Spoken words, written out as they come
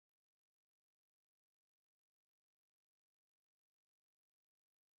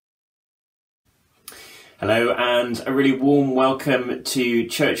Hello and a really warm welcome to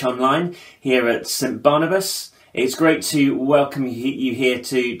Church Online here at St Barnabas. It's great to welcome you here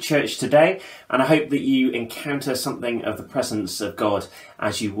to church today, and I hope that you encounter something of the presence of God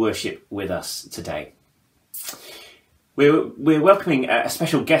as you worship with us today. We're welcoming a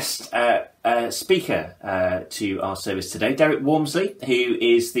special guest speaker to our service today, Derek Walmsley, who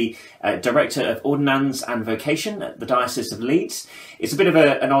is the Director of Ordinands and Vocation at the Diocese of Leeds. It's a bit of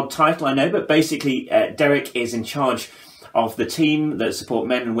an odd title, I know, but basically Derek is in charge of the team that support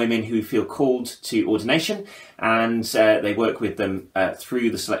men and women who feel called to ordination, and they work with them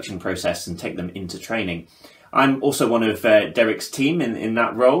through the selection process and take them into training. I'm also one of Derek's team in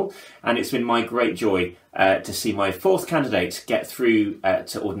that role, and it's been my great joy to see my fourth candidate get through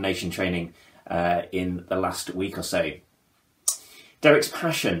to ordination training in the last week or so. Derek's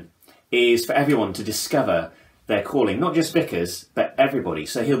passion is for everyone to discover their calling, not just vicars, but everybody.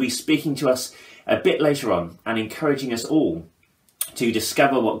 So he'll be speaking to us a bit later on and encouraging us all to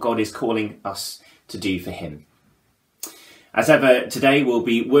discover what God is calling us to do for him. As ever, today we'll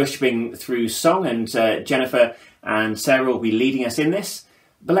be worshipping through song, and Jennifer and Sarah will be leading us in this.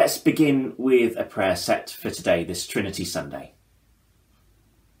 But let's begin with a prayer set for today, this Trinity Sunday.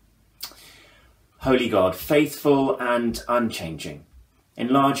 Holy God, faithful and unchanging,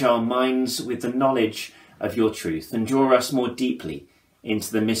 enlarge our minds with the knowledge of your truth and draw us more deeply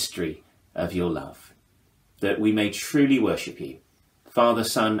into the mystery of your love, that we may truly worship you, Father,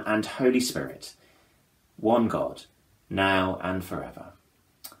 Son and Holy Spirit, one God, now and forever.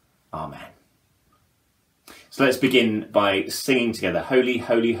 Amen. So let's begin by singing together, Holy,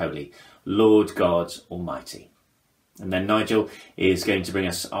 Holy, Holy, Lord God Almighty. And then Nigel is going to bring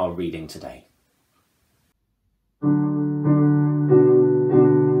us our reading today.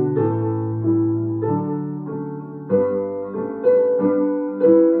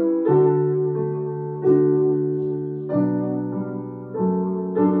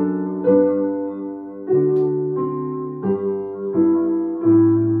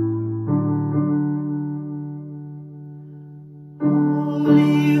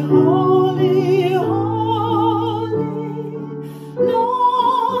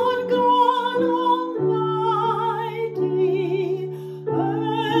 Lord God Almighty.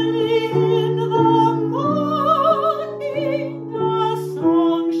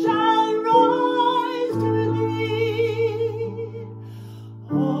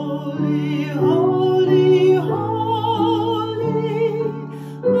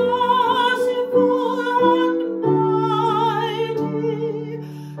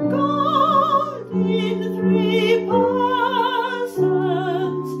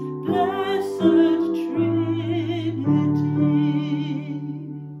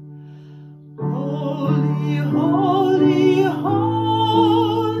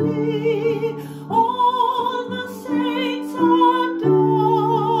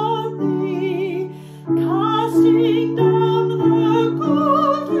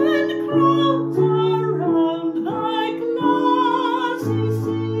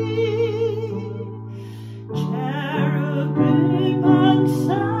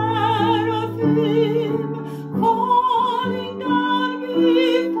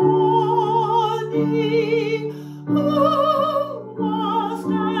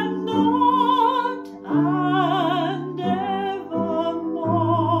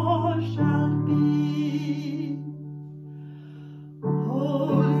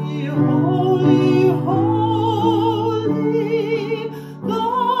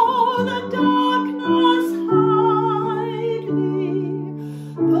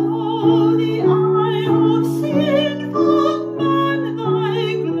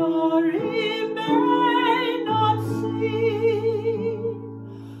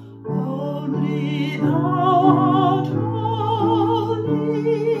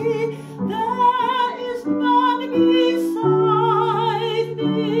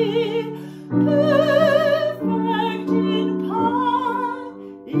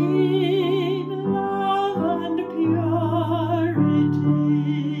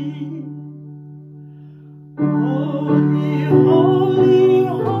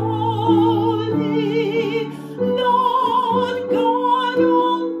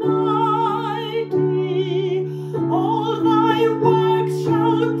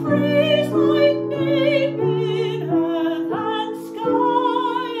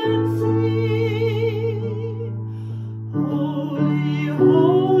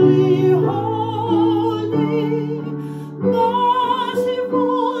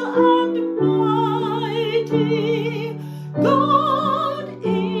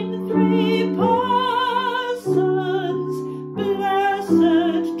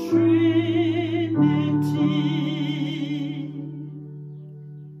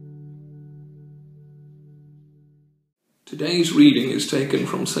 reading is taken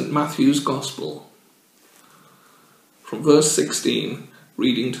from St. Matthew's Gospel, from verse 16,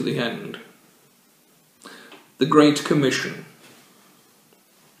 reading to the end. The Great Commission.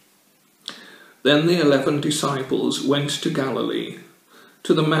 Then the 11 disciples went to Galilee,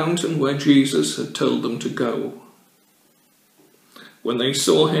 to the mountain where Jesus had told them to go. When they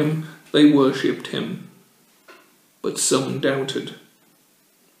saw him, they worshipped him, but some doubted.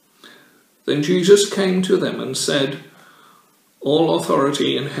 Then Jesus came to them and said, "All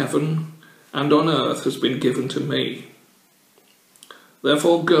authority in heaven and on earth has been given to me.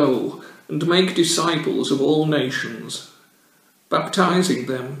 Therefore go and make disciples of all nations, baptizing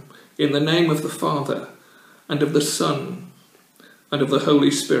them in the name of the Father and of the Son and of the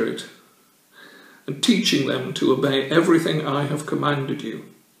Holy Spirit, and teaching them to obey everything I have commanded you.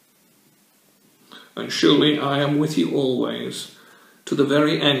 And surely I am with you always, to the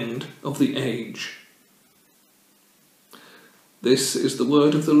very end of the age." This is the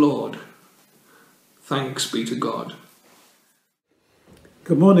word of the Lord. Thanks be to God.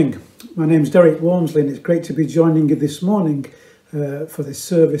 Good morning. My name's Derek Walmsley, and it's great to be joining you this morning for this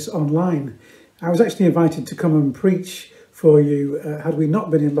service online. I was actually invited to come and preach for you had we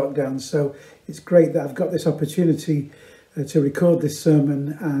not been in lockdown, so it's great that I've got this opportunity to record this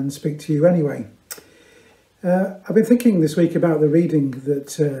sermon and speak to you anyway. I've been thinking this week about the reading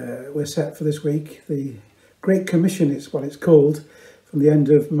that we're set for this week. The Great Commission is what it's called, from the end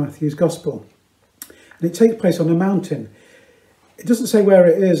of Matthew's Gospel. And it takes place on a mountain. It doesn't say where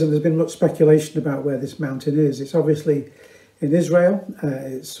it is, and there's been much speculation about where this mountain is. It's obviously in Israel.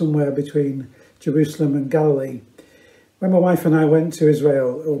 It's somewhere between Jerusalem and Galilee. When my wife and I went to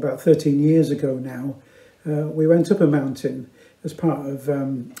Israel about 13 years ago now, we went up a mountain as part of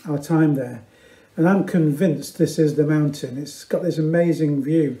our time there. And I'm convinced this is the mountain. It's got this amazing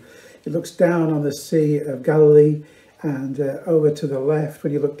view. It looks down on the Sea of Galilee, and over to the left,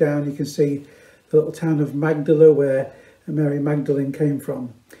 when you look down, you can see the little town of Magdala, where Mary Magdalene came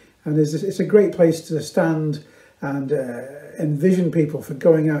from. And it's a great place to stand and envision people for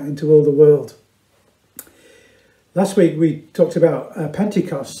going out into all the world. Last week we talked about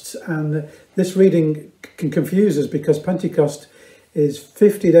Pentecost, and this reading can confuse us because Pentecost is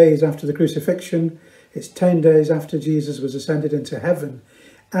 50 days after the crucifixion. It's 10 days after Jesus was ascended into heaven.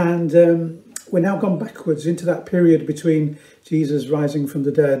 And we're now gone backwards into that period between Jesus rising from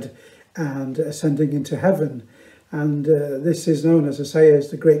the dead and ascending into heaven. And this is known, as I say, as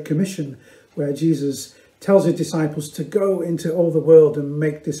the Great Commission, where Jesus tells his disciples to go into all the world and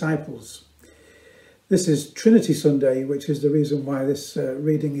make disciples. This is Trinity Sunday, which is the reason why this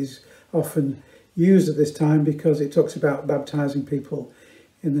reading is often used at this time, because it talks about baptizing people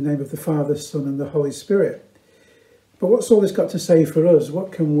in the name of the Father, Son and the Holy Spirit. But what's all this got to say for us?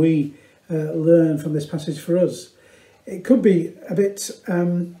 What can we learn from this passage for us? It could be a bit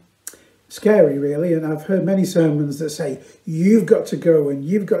scary, really, and I've heard many sermons that say you've got to go and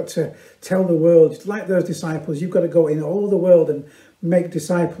you've got to tell the world, like those disciples, you've got to go in all the world and make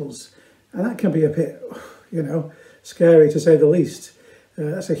disciples. And that can be a bit, scary to say the least.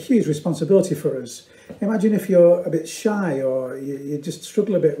 That's a huge responsibility for us. Imagine if you're a bit shy, or you just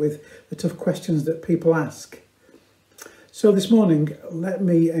struggle a bit with the tough questions that people ask. So this morning, let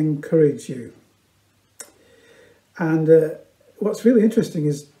me encourage you. And what's really interesting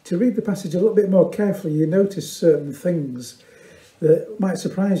is to read the passage a little bit more carefully. You notice certain things that might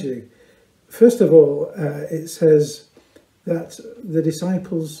surprise you. First of all, it says that the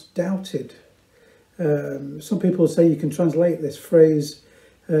disciples doubted. Some people say you can translate this phrase,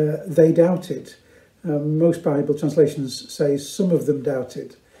 they doubted. Most Bible translations say some of them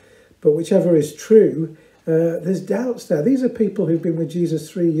doubted. But whichever is true, there's doubts there. These are people who've been with Jesus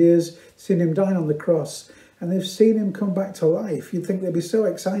 3 years, seen him die on the cross, and they've seen him come back to life. You'd think they'd be so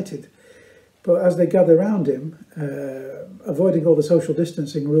excited. But as they gather around him, avoiding all the social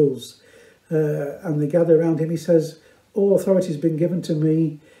distancing rules, and they gather around him, he says, all authority has been given to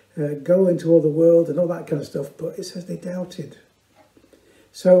me, go into all the world and all that kind of stuff. But it says they doubted.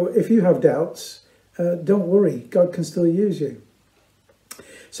 So if you have doubts, don't worry, God can still use you.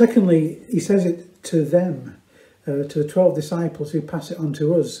 Secondly, he says it to them, to the 12 disciples who pass it on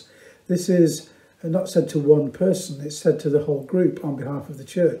to us. This is not said to one person, it's said to the whole group on behalf of the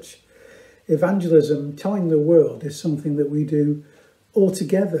church. Evangelism, telling the world, is something that we do all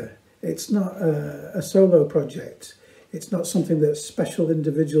together. It's not a solo project. It's not something that special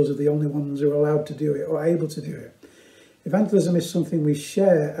individuals are the only ones who are allowed to do it or able to do it. Evangelism is something we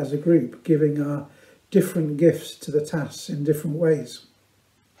share as a group, giving our different gifts to the tasks in different ways.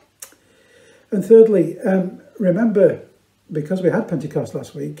 And thirdly, remember, because we had Pentecost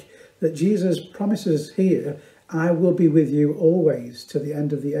last week, that Jesus promises here, I will be with you always to the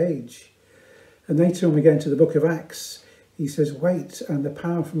end of the age. And later when we get into the book of Acts, he says, wait, and the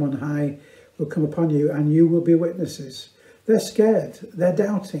power from on high will come upon you, and you will be witnesses. They're scared, they're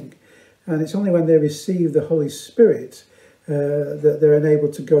doubting, and it's only when they receive the Holy Spirit that they're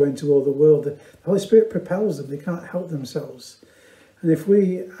enabled to go into all the world. The Holy Spirit propels them, they can't help themselves. And if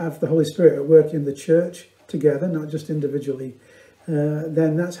we have the Holy Spirit at work in the church together, not just individually,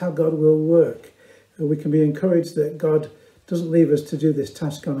 then that's how God will work. We can be encouraged that God doesn't leave us to do this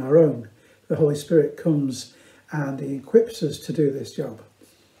task on our own. The Holy Spirit comes and he equips us to do this job.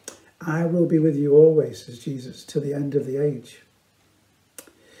 I will be with you always, says Jesus, to the end of the age.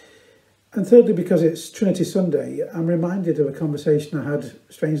 And thirdly, because it's Trinity Sunday, I'm reminded of a conversation I had,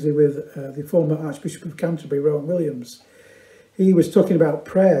 strangely, with the former Archbishop of Canterbury, Rowan Williams. He was talking about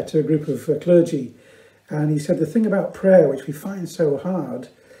prayer to a group of clergy, and he said the thing about prayer, which we find so hard,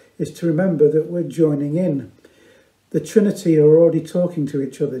 is to remember that we're joining in. The Trinity are already talking to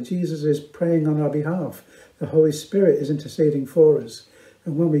each other. Jesus is praying on our behalf. The Holy Spirit is interceding for us.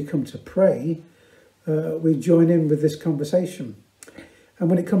 And when we come to pray, we join in with this conversation. And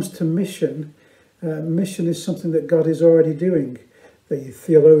when it comes to mission, mission is something that God is already doing. The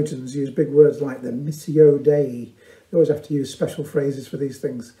theologians use big words like the missio Dei. You always have to use special phrases for these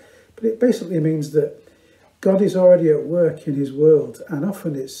things. But it basically means that God is already at work in his world. And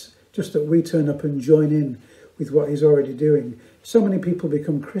often it's just that we turn up and join in with what he's already doing. So many people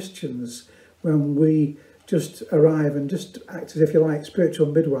become Christians when we just arrive and just act as, if you like, spiritual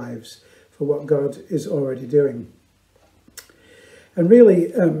midwives for what God is already doing. And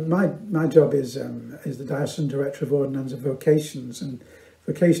really, my job is the Diocesan Director of Ordinands and Vocations, and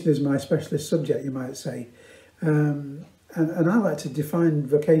vocation is my specialist subject, you might say. And I like to define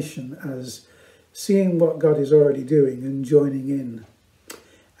vocation as seeing what God is already doing and joining in.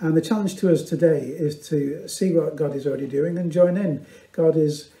 And the challenge to us today is to see what God is already doing and join in. God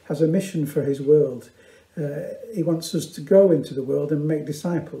has a mission for his world. He wants us to go into the world and make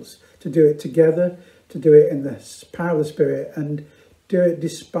disciples, to do it together, to do it in the power of the Spirit, and do it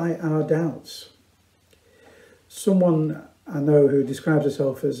despite our doubts. Someone I know who describes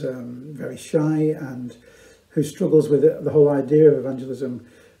herself as very shy and who struggles with it, the whole idea of evangelism,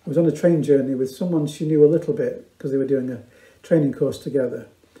 was on a train journey with someone she knew a little bit because they were doing a training course together.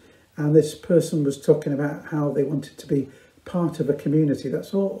 And this person was talking about how they wanted to be part of a community.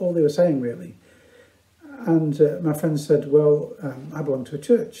 That's all they were saying, really. And my friend said, well, I belong to a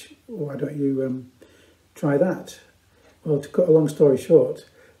church. Why don't you try that? Well, to cut a long story short,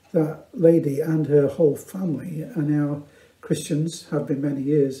 that lady and her whole family are now Christians, have been many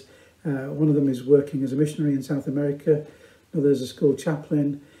years. One of them is working as a missionary in South America. Another is a school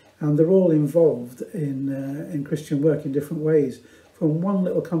chaplain. And they're all involved in Christian work in different ways. From one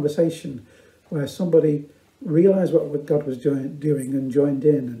little conversation where somebody realised what God was doing and joined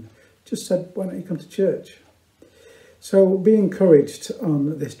in and just said, why don't you come to church? So be encouraged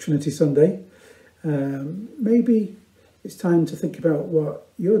on this Trinity Sunday. Maybe it's time to think about what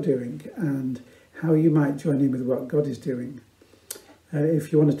you're doing and how you might join in with what God is doing.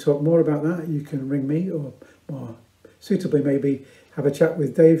 If you want to talk more about that, you can ring me, or more suitably maybe have a chat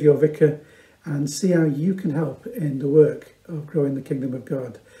with Dave, your vicar, and see how you can help in the work of growing the kingdom of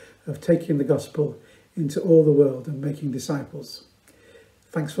God, of taking the gospel into all the world and making disciples.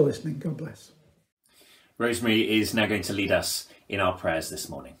 Thanks for listening. God bless. Rosemary is now going to lead us in our prayers this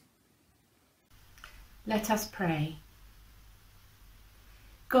morning. Let us pray.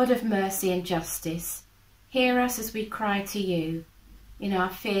 God of mercy and justice, hear us as we cry to you in our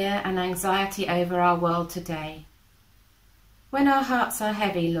fear and anxiety over our world today. When our hearts are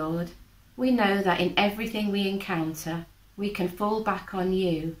heavy, Lord, we know that in everything we encounter, we can fall back on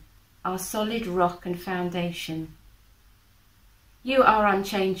you, our solid rock and foundation. You are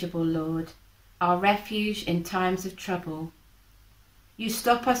unchangeable, Lord, our refuge in times of trouble. You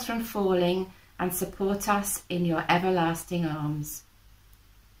stop us from falling and support us in your everlasting arms.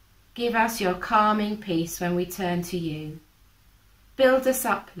 Give us your calming peace when we turn to you. Build us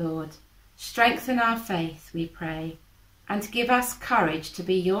up, Lord. Strengthen our faith, we pray, and give us courage to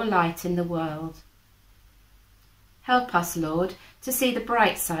be your light in the world. Help us, Lord, to see the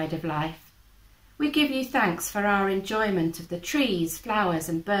bright side of life. We give you thanks for our enjoyment of the trees, flowers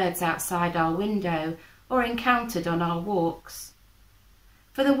and birds outside our window or encountered on our walks,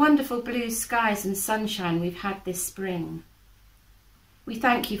 for the wonderful blue skies and sunshine we've had this spring. We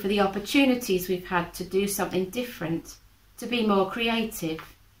thank you for the opportunities we've had to do something different, to be more creative,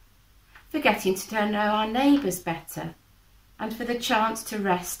 for getting to know our neighbours better, and for the chance to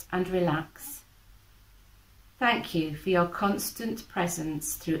rest and relax. Thank you for your constant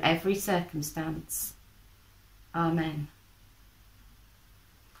presence through every circumstance. Amen.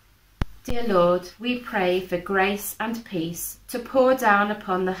 Dear Lord, we pray for grace and peace to pour down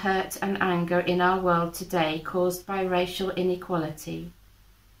upon the hurt and anger in our world today caused by racial inequality.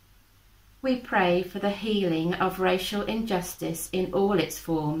 We pray for the healing of racial injustice in all its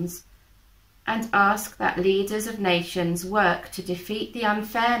forms and ask that leaders of nations work to defeat the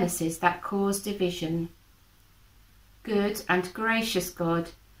unfairnesses that cause division. Good and gracious God,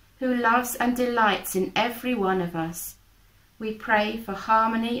 who loves and delights in every one of us, we pray for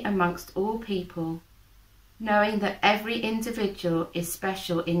harmony amongst all people, knowing that every individual is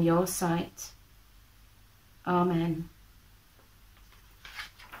special in your sight. Amen.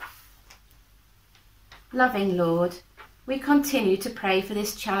 Loving Lord, we continue to pray for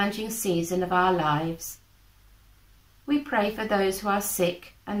this challenging season of our lives. We pray for those who are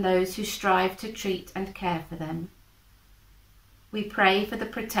sick and those who strive to treat and care for them. We pray for the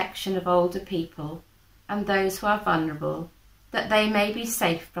protection of older people and those who are vulnerable, that they may be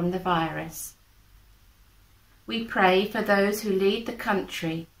safe from the virus. We pray for those who lead the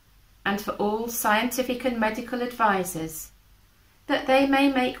country and for all scientific and medical advisors, that they may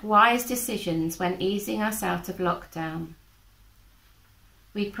make wise decisions when easing us out of lockdown.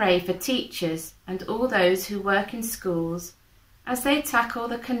 We pray for teachers and all those who work in schools as they tackle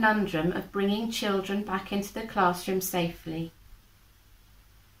the conundrum of bringing children back into the classroom safely.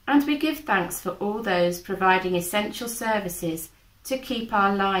 And we give thanks for all those providing essential services to keep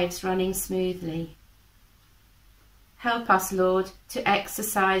our lives running smoothly. Help us, Lord, to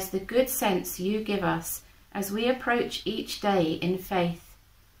exercise the good sense you give us as we approach each day in faith,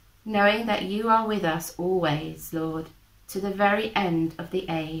 knowing that you are with us always, Lord, to the very end of the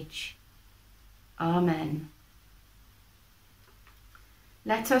age. Amen.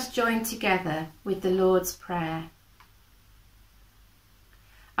 Let us join together with the Lord's Prayer.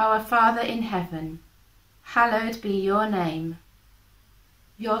 Our Father in heaven, hallowed be your name.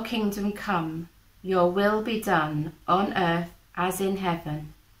 Your kingdom come, your will be done on earth as in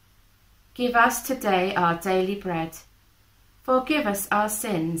heaven. Give us today our daily bread. Forgive us our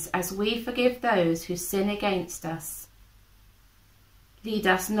sins as we forgive those who sin against us. Lead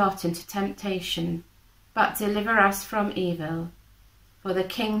us not into temptation, but deliver us from evil. For the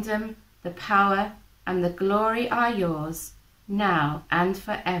kingdom, the power, and the glory are yours, now and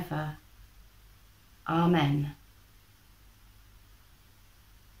forever. Amen.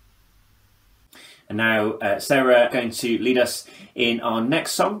 And now Sarah is going to lead us in our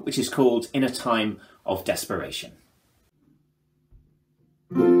next song, which is called In a Time of Desperation.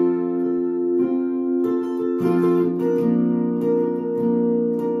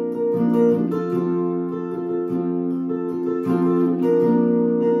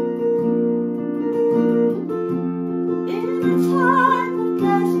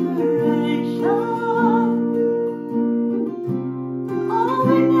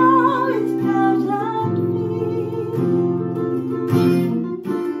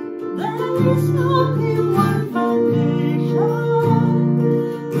 There is only one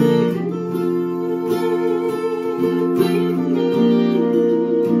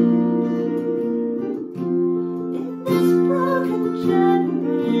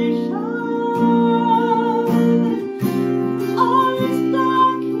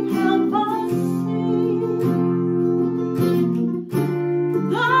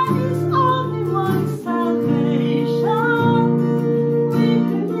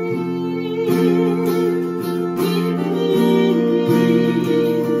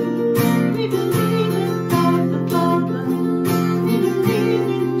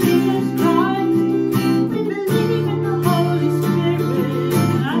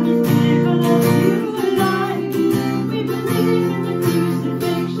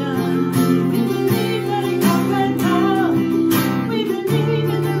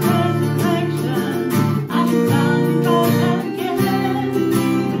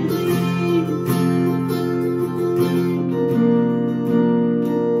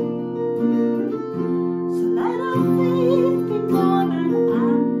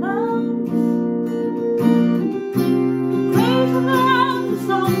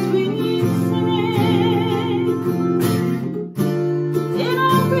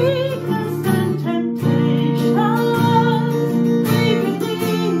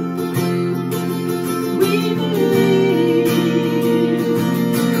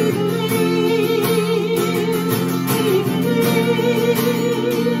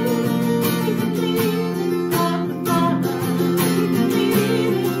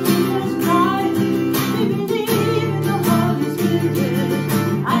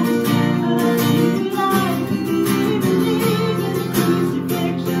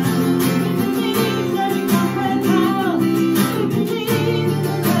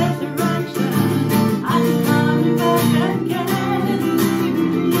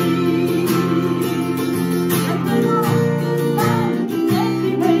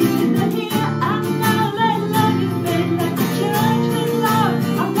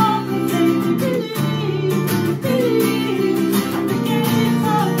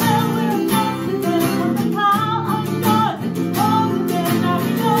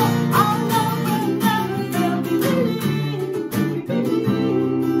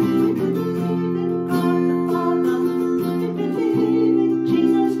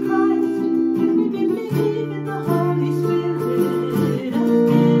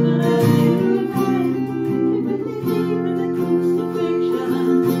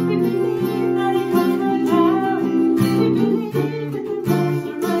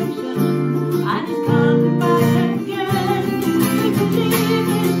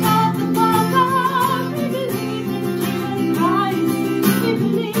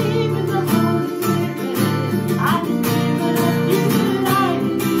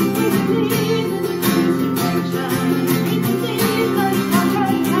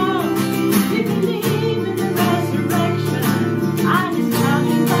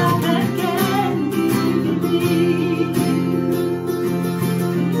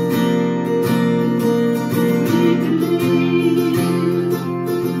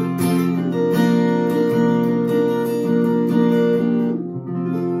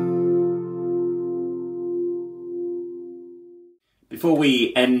Before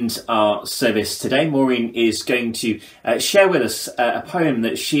we end our service today, Maureen is going to share with us a poem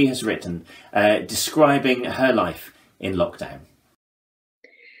that she has written describing her life in lockdown.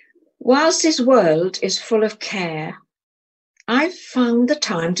 Whilst this world is full of care, I've found the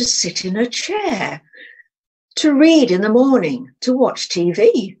time to sit in a chair, to read in the morning, to watch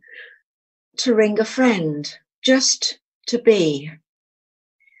TV, to ring a friend, just to be.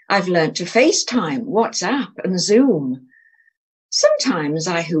 I've learnt to FaceTime, WhatsApp and Zoom. Sometimes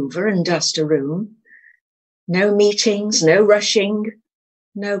I hoover and dust a room. No meetings, no rushing,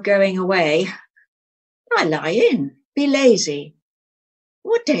 no going away. I lie in, be lazy.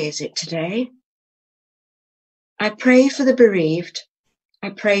 What day is it today? I pray for the bereaved.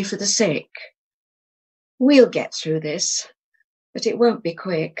 I pray for the sick. We'll get through this, but it won't be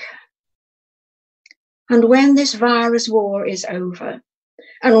quick. And when this virus war is over,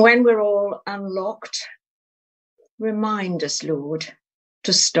 and when we're all unlocked, remind us, Lord,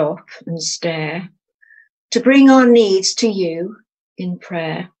 to stop and stare, to bring our needs to you in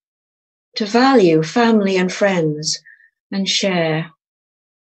prayer, to value family and friends and share,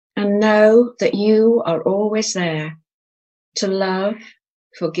 and know that you are always there to love,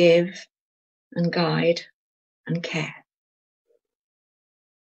 forgive, and guide and care.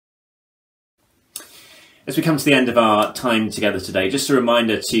 As we come to the end of our time together today, just a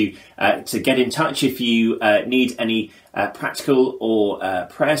reminder to get in touch if you need any practical or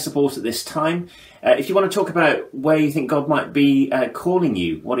prayer support at this time. If you want to talk about where you think God might be calling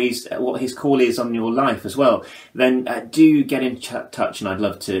you, what his call is on your life as well, then do get in touch, and I'd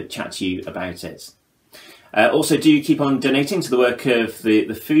love to chat to you about it. Also, do keep on donating to the work of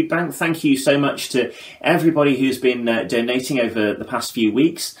the food bank. Thank you so much to everybody who's been donating over the past few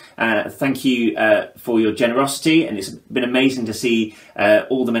weeks. Thank you for your generosity, and it's been amazing to see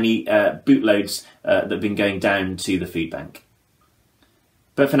all the many bootloads that have been going down to the food bank.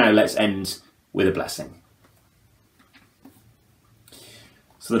 But for now, let's end with a blessing.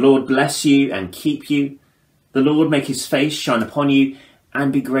 So the Lord bless you and keep you. The Lord make his face shine upon you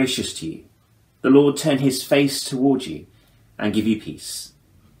and be gracious to you. The Lord turn his face toward you and give you peace.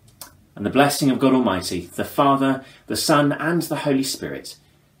 And the blessing of God Almighty, the Father, the Son, and the Holy Spirit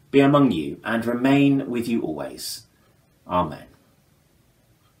be among you and remain with you always. Amen.